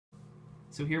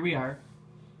So here we are.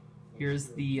 Here's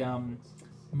the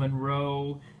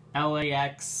Monroe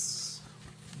LAX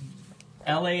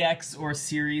or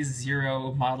Series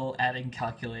 0 model adding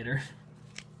calculator.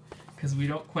 Because we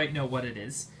don't quite know what it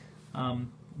is.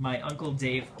 My Uncle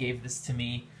Dave gave this to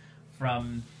me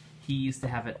from, he used to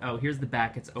have it, oh, here's the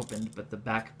back, it's opened, but the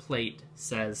back plate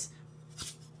says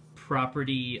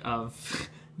property of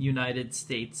United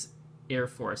States Air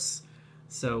Force.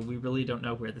 So we really don't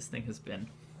know where this thing has been.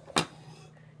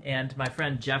 And my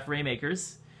friend Jeff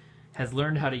Raymakers has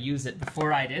learned how to use it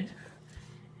before I did,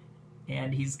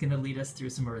 and he's going to lead us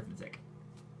through some arithmetic.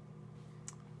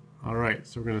 All right,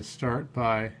 so we're going to start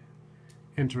by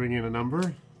entering in a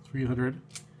number,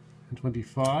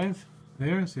 325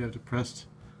 there, so you have to press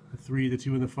the 3, the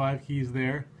 2, and the 5 keys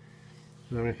there.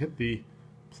 And I'm going to hit the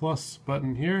plus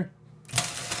button here,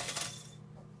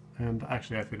 and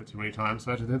actually I've hit it too many times, so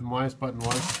I have to hit the minus button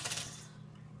once,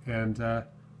 and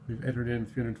we've entered in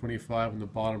 325 in the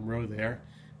bottom row there,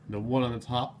 and the 1 on the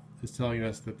top is telling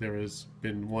us that there has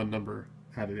been one number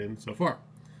added in so far. So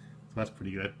that's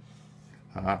pretty good.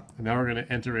 And now we're going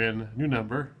to enter in a new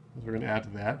number, as we're going to add to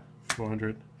that,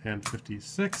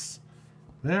 456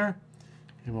 there,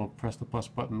 and we'll press the plus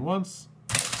button once.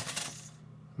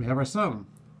 We have our sum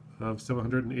of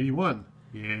 781.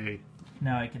 Yay.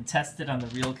 Now I can test it on the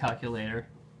real calculator.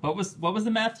 What was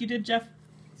the math you did, Jeff?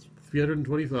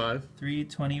 325.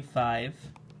 325.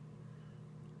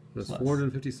 That's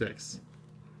 456.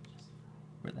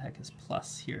 Where the heck is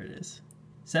plus? Here it is.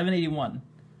 781.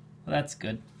 Well, that's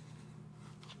good.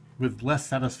 With less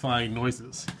satisfying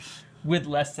noises. With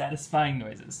less satisfying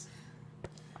noises.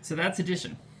 So that's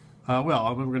addition.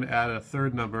 Well, we're going to add a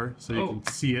third number so you can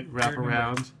see it wrap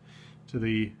around to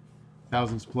the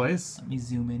thousands place. Let me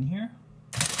zoom in here.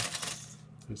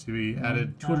 So we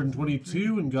added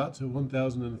 222 and got to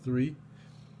 1003.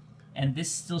 And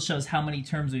this still shows how many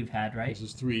terms we've had, right? This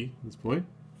is 3 at this point.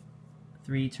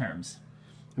 3 terms.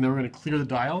 And then we're going to clear the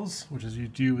dials, which is you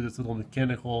do with this little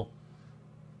mechanical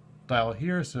dial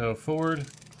here. So forward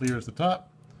clears the top,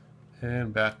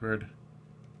 and backward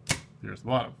clears the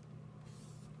bottom.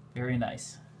 Very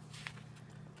nice.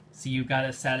 So you got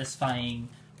a satisfying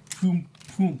boom,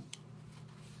 boom.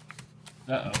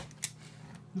 Uh-oh.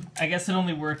 I guess it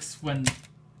only works when...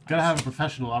 Gotta have a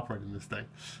professional operating this thing.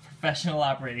 Professional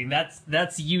operating.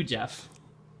 That's you, Jeff.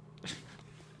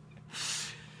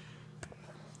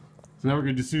 So now we're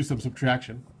going to just do some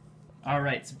subtraction. All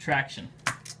right, subtraction.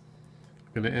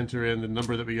 We're going to enter in the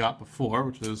number that we got before,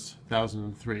 which was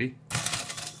 1003.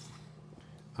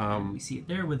 We see it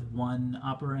there with 1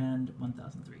 operand,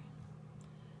 1003.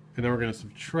 And then we're going to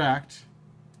subtract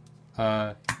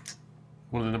one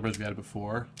of the numbers we had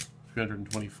before,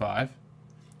 325.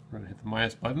 We're going to hit the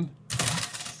minus button,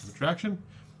 subtraction,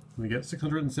 and we get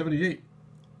 678.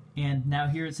 And now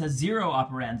here it says 0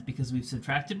 operands because we've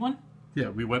subtracted 1? Yeah,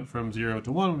 we went from 0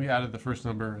 to 1, we added the first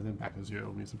number, and then back to 0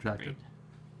 when we subtracted. Great.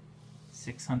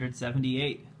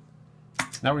 678.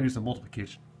 Now we're going to do some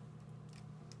multiplication.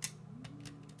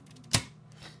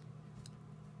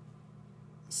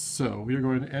 So we are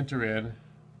going to enter in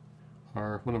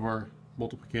one of our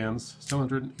multiplicans,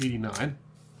 789,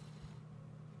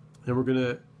 and we're going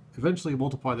to eventually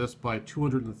multiply this by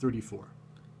 234.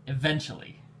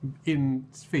 Eventually. In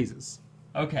phases.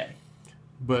 Okay.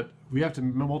 But we have to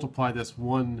multiply this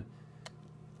one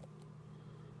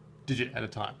digit at a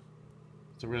time.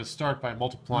 So we're going to start by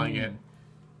multiplying it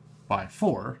by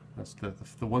 4. That's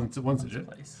the one digit.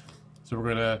 Place. So we're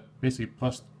going to basically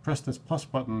press this plus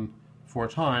button 4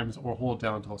 times, or hold it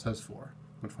down until it says 4. I'm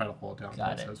going to try to hold it down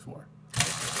until it says 4.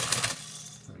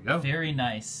 There we go. Very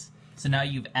nice. So now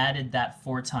you've added that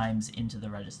 4 times into the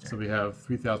register. So we have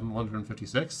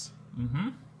 3,156. Mm-hmm.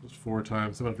 Just 4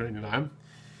 times 789.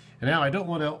 And now I don't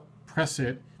want to press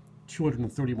it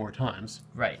 230 more times.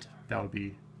 Right. That would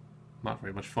be not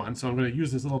very much fun. So I'm going to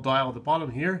use this little dial at the bottom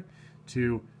here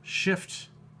to shift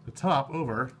the top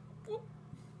over to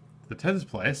the tens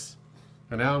place.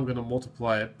 And now I'm going to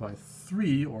multiply it by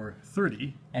 3, or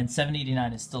 30. And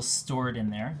 789 is still stored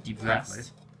in there, depressed.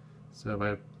 Exactly. So if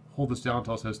I hold this down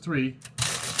until it says 3.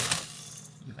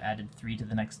 You've added 3 to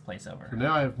the next place over. So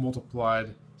now I've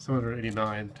multiplied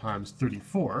 789 times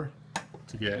 34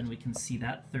 to get... And we can see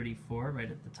that 34 right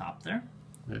at the top there.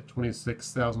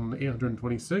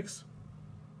 26,826.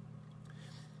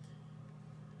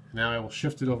 Now I will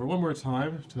shift it over one more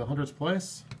time to the hundredths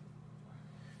place.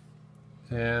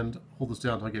 And hold this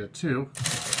down until I get a 2.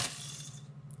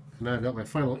 And now I've got my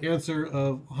final answer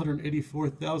of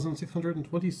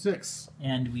 184,626.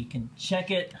 And we can check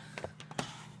it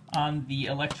on the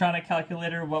electronic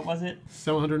calculator. What was it?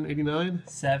 789.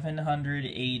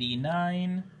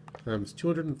 789. Times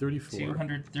 234.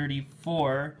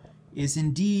 234 is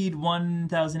indeed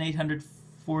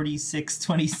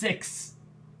 1,846.26.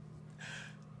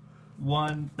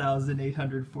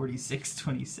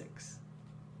 1,846.26.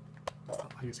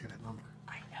 I just got that number.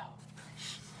 I know.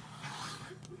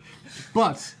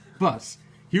 But,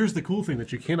 here's the cool thing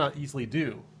that you cannot easily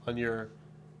do on your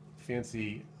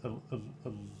fancy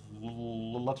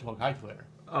electrical calculator.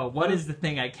 Oh, what is the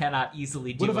thing I cannot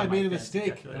easily do? What if I on my made a fancy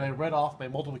mistake calculator? and I read off my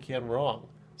multiplication wrong?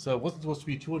 So it wasn't supposed to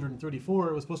be 234,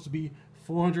 it was supposed to be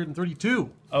 432.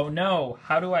 Oh no,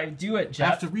 how do I do it, I Jeff?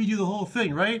 have to redo the whole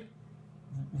thing, right?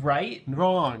 Right?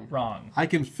 Wrong. Wrong. I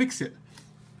can fix it.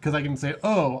 Because I can say,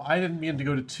 oh, I didn't mean to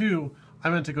go to 2, I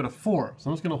meant to go to 4. So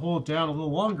I'm just going to hold it down a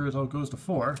little longer until it goes to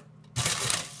 4.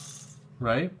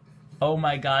 Right? Oh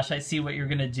my gosh, I see what you're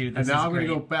going to do. This And now is I'm going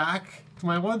great. to go back to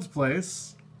my ones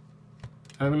place.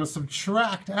 And I'm going to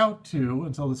subtract out 2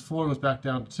 until this 4 goes back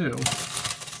down to 2.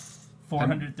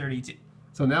 432.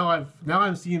 So now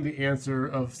I'm seeing the answer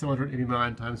of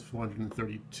 789 times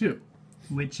 432.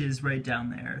 Which is right down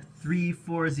there.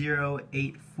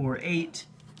 340848.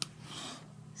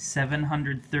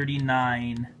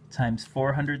 739 times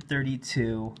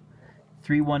 432.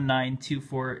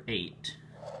 319248.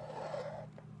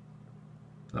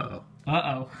 Uh-oh.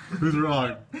 Uh-oh. Who's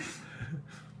wrong?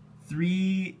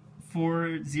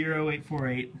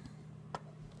 340848.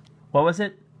 What was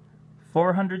it?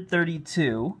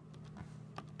 432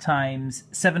 times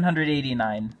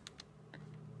 789.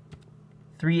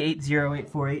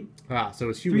 380848. Ah, so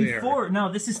it's human error. 4.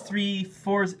 No, this is 3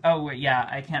 4. Oh wait, yeah,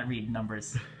 I can't read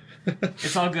numbers.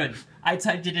 It's all good. I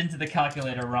typed it into the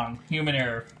calculator wrong. Human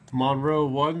error. Monroe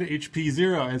 1, HP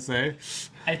 0, I say.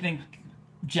 I think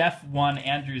Jeff 1,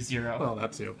 Andrew 0. Well,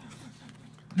 that too.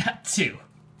 That too.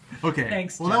 Okay.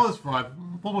 Thanks, well, Jeff. that was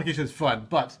fun. Multiplication is fun,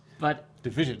 but But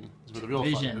division is where the real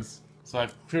fun Division. is. So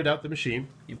I've cleared out the machine,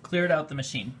 you've cleared out the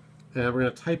machine. and we're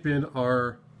going to type in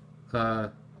our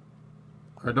number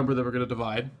that we're going to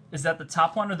divide. Is that the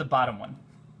top one or the bottom one?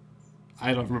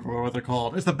 I don't remember what they're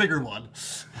called. It's the bigger one.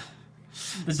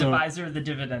 The divisor or the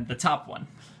dividend? The top one.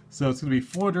 So it's going to be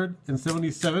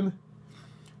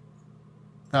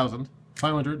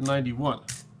 477,591.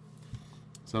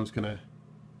 So I'm just going to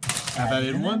add that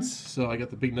in once. So I got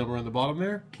the big number on the bottom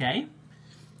there. Okay.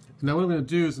 Now what I'm going to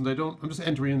do, since I'm just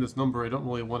entering in this number, I don't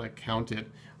really want to count it.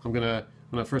 I'm going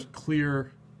to first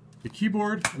clear the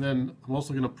keyboard, and then I'm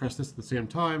also going to press this at the same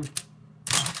time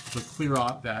to clear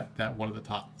out that one at the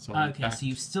top. So I'm Okay, back, so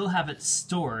you still have it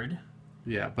stored,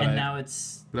 yeah, and now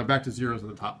it's but I'm back to zeros at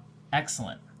the top.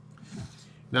 excellent.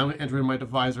 Now I'm going to enter in my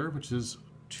divisor, which is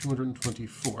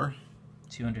 224.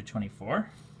 224.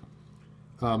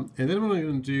 And then what I'm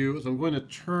going to do is I'm going to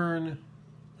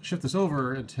shift this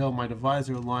over until my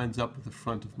divisor lines up with the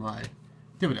front of my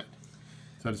dividend.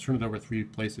 So I just turn it over 3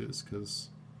 places because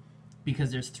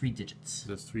Because there's 3 digits.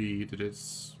 there's 3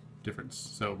 digits difference.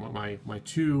 So my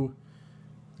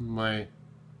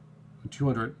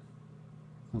 200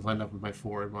 will line up with my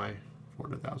 4 and my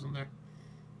 400,000 there.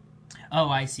 Oh,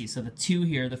 I see. So the 2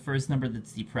 here, the first number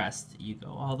that's depressed, you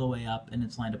go all the way up, and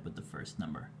it's lined up with the first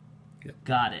number. Yep.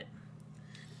 Got it.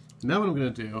 Now what I'm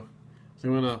going to do is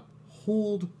I'm going to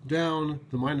hold down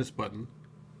the minus button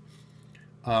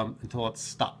until it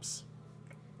stops.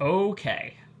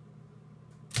 Okay.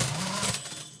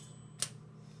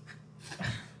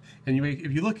 And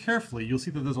if you look carefully, you'll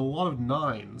see that there's a lot of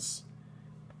 9s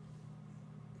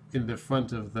in the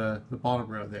front of the bottom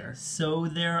row there. So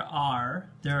there are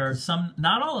some,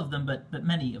 not all of them, but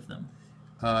many of them.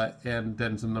 And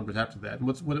then some numbers after that. And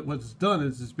what it's done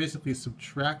is it's basically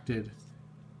subtracted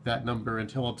that number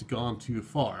until it's gone too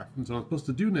far. And so what I'm supposed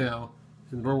to do now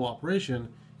in the normal operation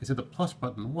is hit the plus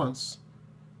button once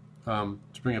to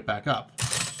bring it back up.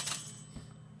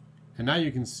 And now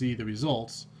you can see the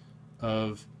results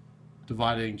of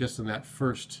dividing just in that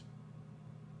first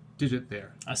digit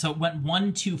there. So it went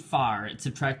 1 too far. It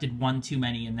subtracted 1 too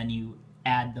many, and then you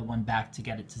add the 1 back to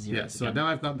get it to 0. Yeah, so now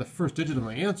I've got the first digit of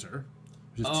my answer,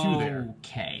 which is 2 there.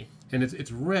 Okay. And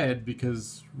it's red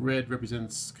because red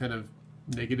represents kind of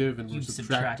negative and we're You've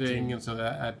subtracting, subtracted. and so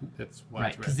that's why Right,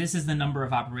 it's because red. this is the number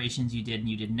of operations you did, and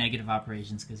you did negative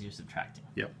operations because you're subtracting.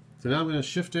 Yep. So now I'm going to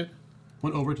shift it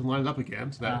one over to line it up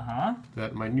again, so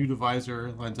that my new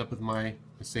divisor lines up with my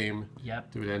same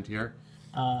Yep. dividend here.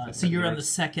 So you're on the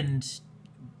second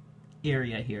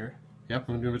area here. Yep.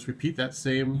 I'm going to just repeat that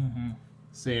same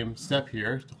step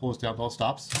here to hold us down until it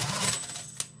stops.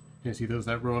 You see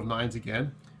that row of 9s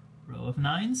again. Row of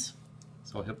 9s.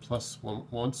 So I'll hit plus one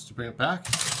once to bring it back.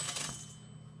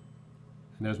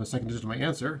 And there's my second digit of my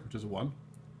answer, which is a 1.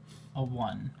 A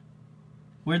 1.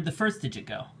 Where'd the first digit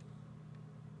go?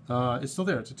 It's still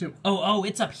there. It's a 2. Oh,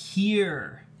 it's up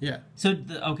here. Yeah. So,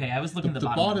 okay, I was looking at the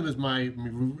bottom. The bottom is my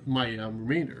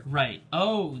remainder. Right.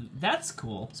 Oh, that's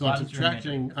cool. So I'm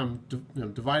subtracting,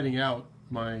 dividing out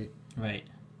my right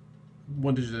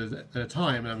 1 digit at a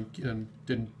time, and I'm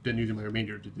then using my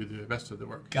remainder to do the rest of the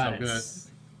work. Got so I'm going to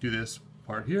do this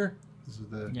part here. This is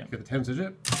get the 10th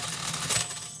digit.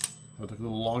 That took a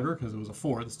little longer because it was a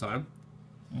 4 this time.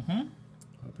 Mm-hmm.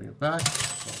 I'll bring it back.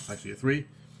 Well, it's actually a 3.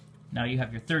 Now you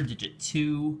have your 3rd digit.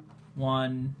 2,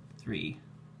 1, 3.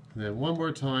 And then one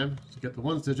more time to get the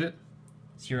 1st digit.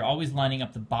 So you're always lining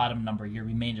up the bottom number, your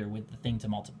remainder, with the thing to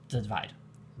divide.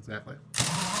 Exactly.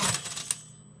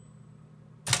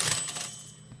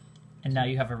 And now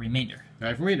you have a remainder. I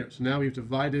have remainder. So now we've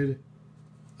divided,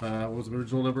 what was the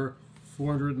original number?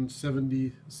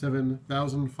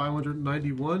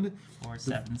 477,591.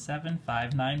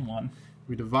 477,591.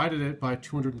 We divided it by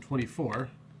 224.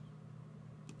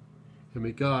 And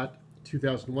we got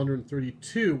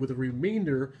 2,132 with a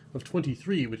remainder of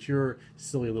 23, which you're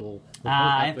silly little...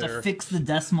 I have to fix the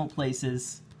decimal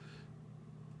places.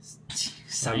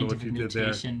 I don't know what you did there.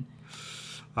 Notation.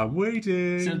 I'm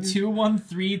waiting. So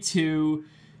 2132.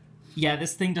 Yeah,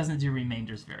 this thing doesn't do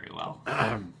remainders very well.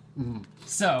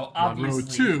 So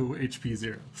obviously, Monroe 2, HP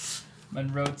 0.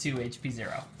 Monroe 2, HP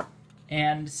 0.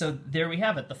 And so there we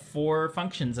have it, the 4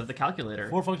 functions of the calculator.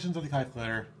 4 functions of the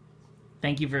calculator.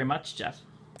 Thank you very much, Jeff.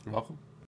 You're welcome.